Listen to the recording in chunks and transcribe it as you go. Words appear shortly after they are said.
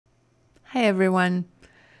Hi everyone.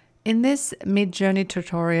 In this Midjourney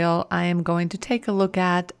tutorial, I am going to take a look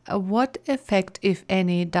at what effect, if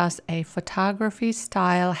any, does a photography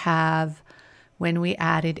style have when we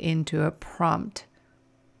add it into a prompt.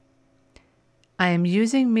 I am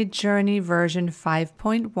using Midjourney version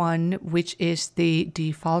 5.1, which is the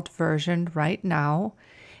default version right now.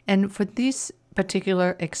 And for this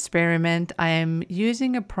particular experiment, I am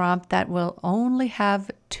using a prompt that will only have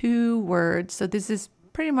 2 words. So this is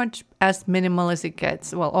pretty much as minimal as it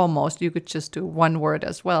gets. Well, almost. You could just do 1 word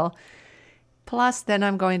as well. Plus, then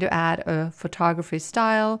I'm going to add a photography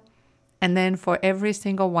style. And then for every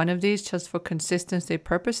single one of these, just for consistency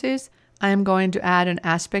purposes, I am going to add an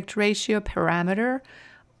aspect ratio parameter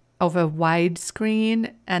of a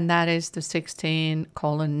widescreen, and that is the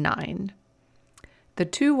 16:9. The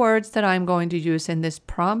 2 words that I'm going to use in this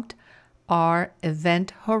prompt are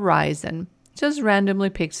event horizon. Just randomly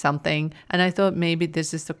picked something, and I thought maybe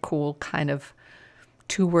this is a cool kind of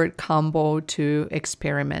 2-word combo to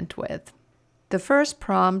experiment with. The first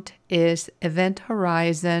prompt is event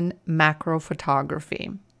horizon macro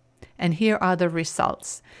photography, and here are the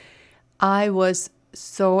results. I was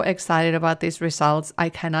so excited about these results, I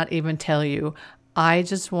cannot even tell you. I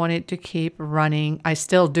just wanted to keep running. I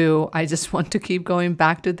still do. I just want to keep going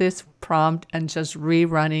back to this prompt and just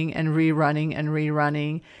rerunning and rerunning and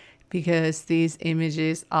rerunning, because these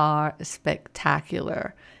images are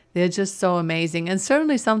spectacular. They're just so amazing, and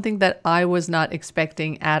certainly something that I was not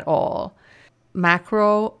expecting at all.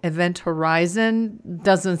 Macro event horizon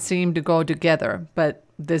doesn't seem to go together, but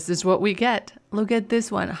this is what we get. Look at this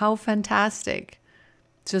one. How fantastic.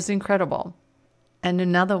 Just incredible. And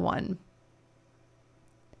another one.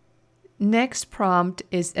 Next prompt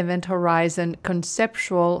is event horizon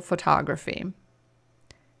conceptual photography.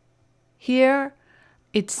 Here,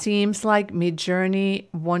 it seems like Midjourney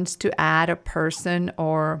wants to add a person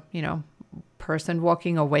or, person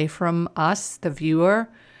walking away from us, the viewer,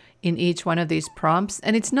 in each one of these prompts.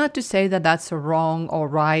 And it's not to say that that's wrong or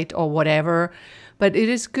right or whatever, but it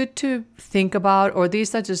is good to think about, or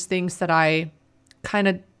these are just things that I kind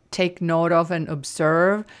of take note of and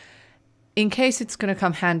observe in case it's going to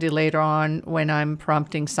come handy later on when I'm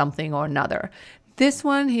prompting something or another. This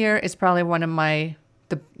one here is probably one of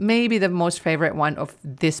maybe the most favorite one of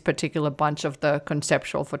this particular bunch of the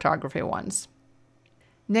conceptual photography ones.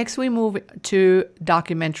 Next, we move to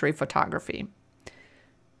documentary photography.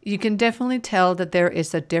 You can definitely tell that there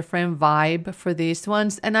is a different vibe for these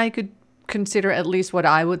ones, and I could consider at least what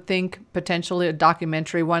I would think potentially a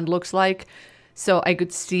documentary one looks like. So I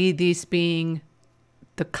could see these being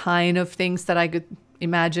the kind of things that I could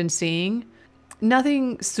imagine seeing.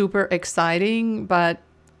 Nothing super exciting, but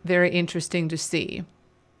very interesting to see.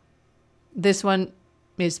 This one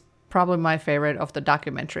is probably my favorite of the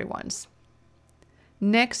documentary ones.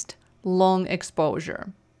 Next, long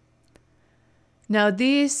exposure. Now,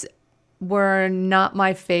 these were not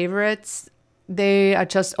my favorites. They are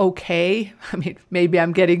just okay. I mean, maybe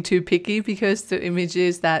I'm getting too picky because the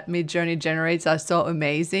images that Midjourney generates are so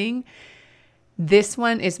amazing. This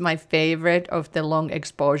one is my favorite of the long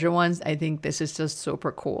exposure ones. I think this is just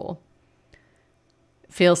super cool.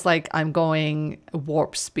 Feels like I'm going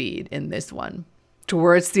warp speed in this one,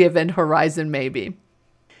 towards the event horizon maybe.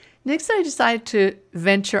 Next, I decided to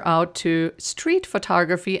venture out to street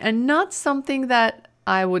photography, and not something that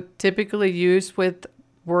I would typically use with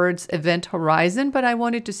words event horizon, but I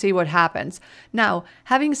wanted to see what happens. Now,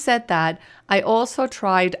 having said that, I also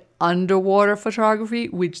tried underwater photography,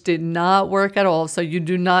 which did not work at all. So you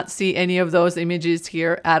do not see any of those images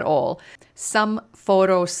here at all. Some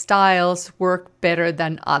photo styles work better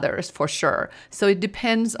than others for sure. So it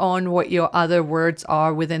depends on what your other words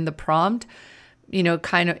are within the prompt.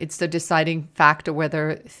 It's the deciding factor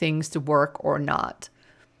whether things work or not,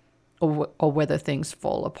 or whether things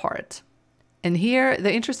fall apart. And here,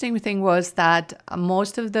 the interesting thing was that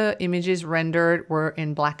most of the images rendered were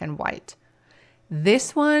in black and white.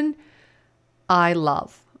 This one, I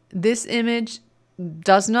love. This image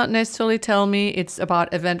does not necessarily tell me it's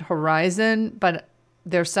about event horizon, but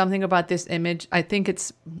there's something about this image. I think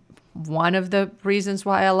it's one of the reasons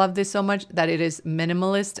why I love this so much, that it is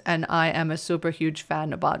minimalist, and I am a super huge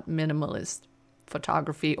fan about minimalist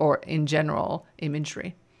photography, or in general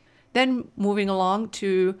imagery. Then moving along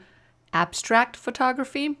to abstract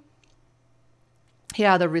photography. Here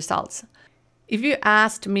are the results. If you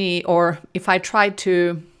asked me, or if I tried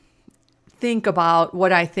to think about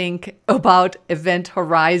what I think about event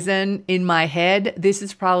horizon in my head, this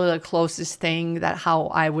is probably the closest thing that how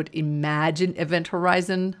I would imagine event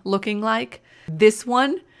horizon looking like. This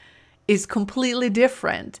one is completely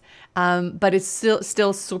different, but it's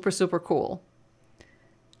still super, super cool.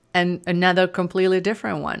 and another completely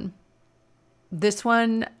different one. This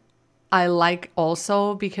one I like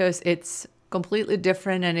also because it's completely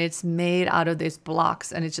different and it's made out of these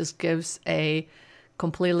blocks, and it just gives a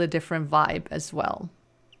completely different vibe as well.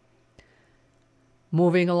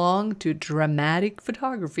 Moving along to dramatic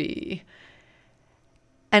photography.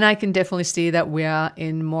 And I can definitely see that we are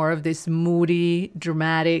in more of this moody,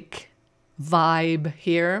 dramatic vibe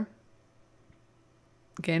here.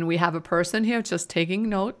 Again, we have a person here just taking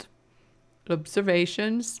note,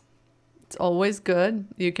 observations. It's always good.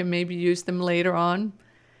 You can maybe use them later on.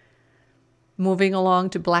 Moving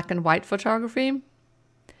along to black and white photography.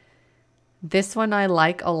 This one I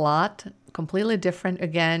like a lot. Completely different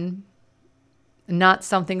again. Not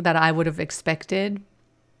something that I would have expected.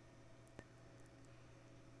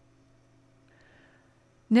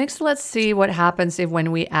 Next, let's see what happens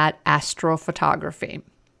when we add astrophotography.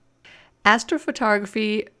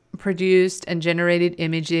 Astrophotography produced and generated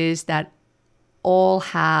images that all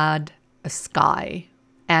had a sky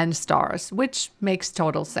and stars, which makes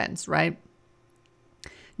total sense, right?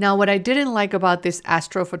 Now, what I didn't like about this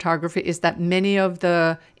astrophotography is that many of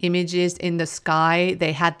the images in the sky,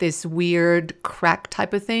 they had this weird crack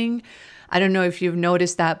type of thing. I don't know if you've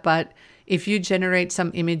noticed that, but if you generate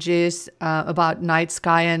some images about night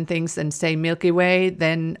sky and things and say Milky Way,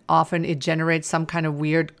 then often it generates some kind of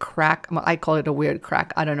weird crack. I call it a weird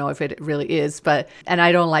crack. I don't know if it really is, and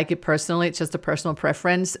I don't like it personally. It's just a personal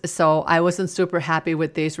preference. So I wasn't super happy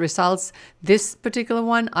with these results. This particular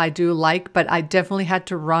one I do like, but I definitely had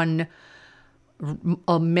to run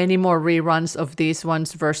many more reruns of these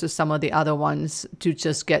ones versus some of the other ones to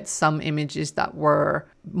just get some images that were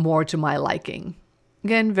more to my liking.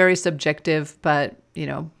 Again, very subjective, but you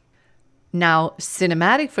know. Now,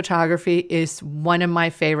 cinematic photography is one of my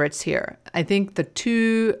favorites here. I think the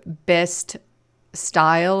two best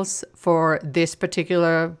styles for this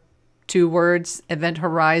particular two words, event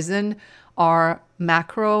horizon, are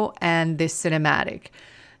macro and this cinematic.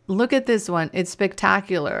 Look at this one. It's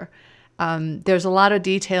spectacular. There's a lot of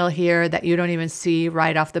detail here that you don't even see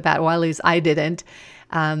right off the bat. Well, at least I didn't.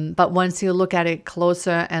 But once you look at it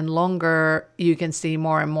closer and longer, you can see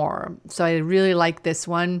more and more. So I really like this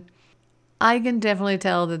one. I can definitely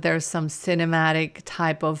tell that there's some cinematic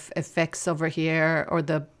type of effects over here, or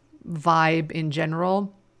the vibe in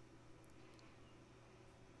general.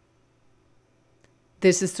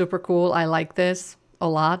 This is super cool. I like this a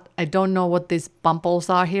lot. I don't know what these bumples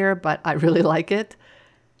are here, but I really like it.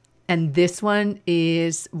 And this one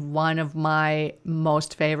is one of my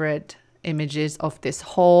most favorite images of this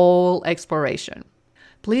whole exploration.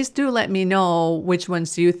 Please do let me know which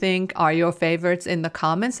ones you think are your favorites in the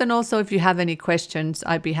comments. And also if you have any questions,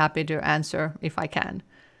 I'd be happy to answer if I can.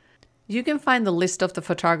 You can find the list of the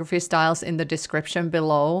photography styles in the description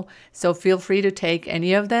below, so feel free to take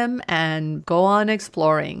any of them and go on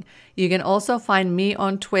exploring. You can also find me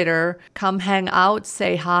on Twitter. Come hang out,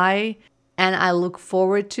 say hi, and I look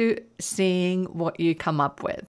forward to seeing what you come up with.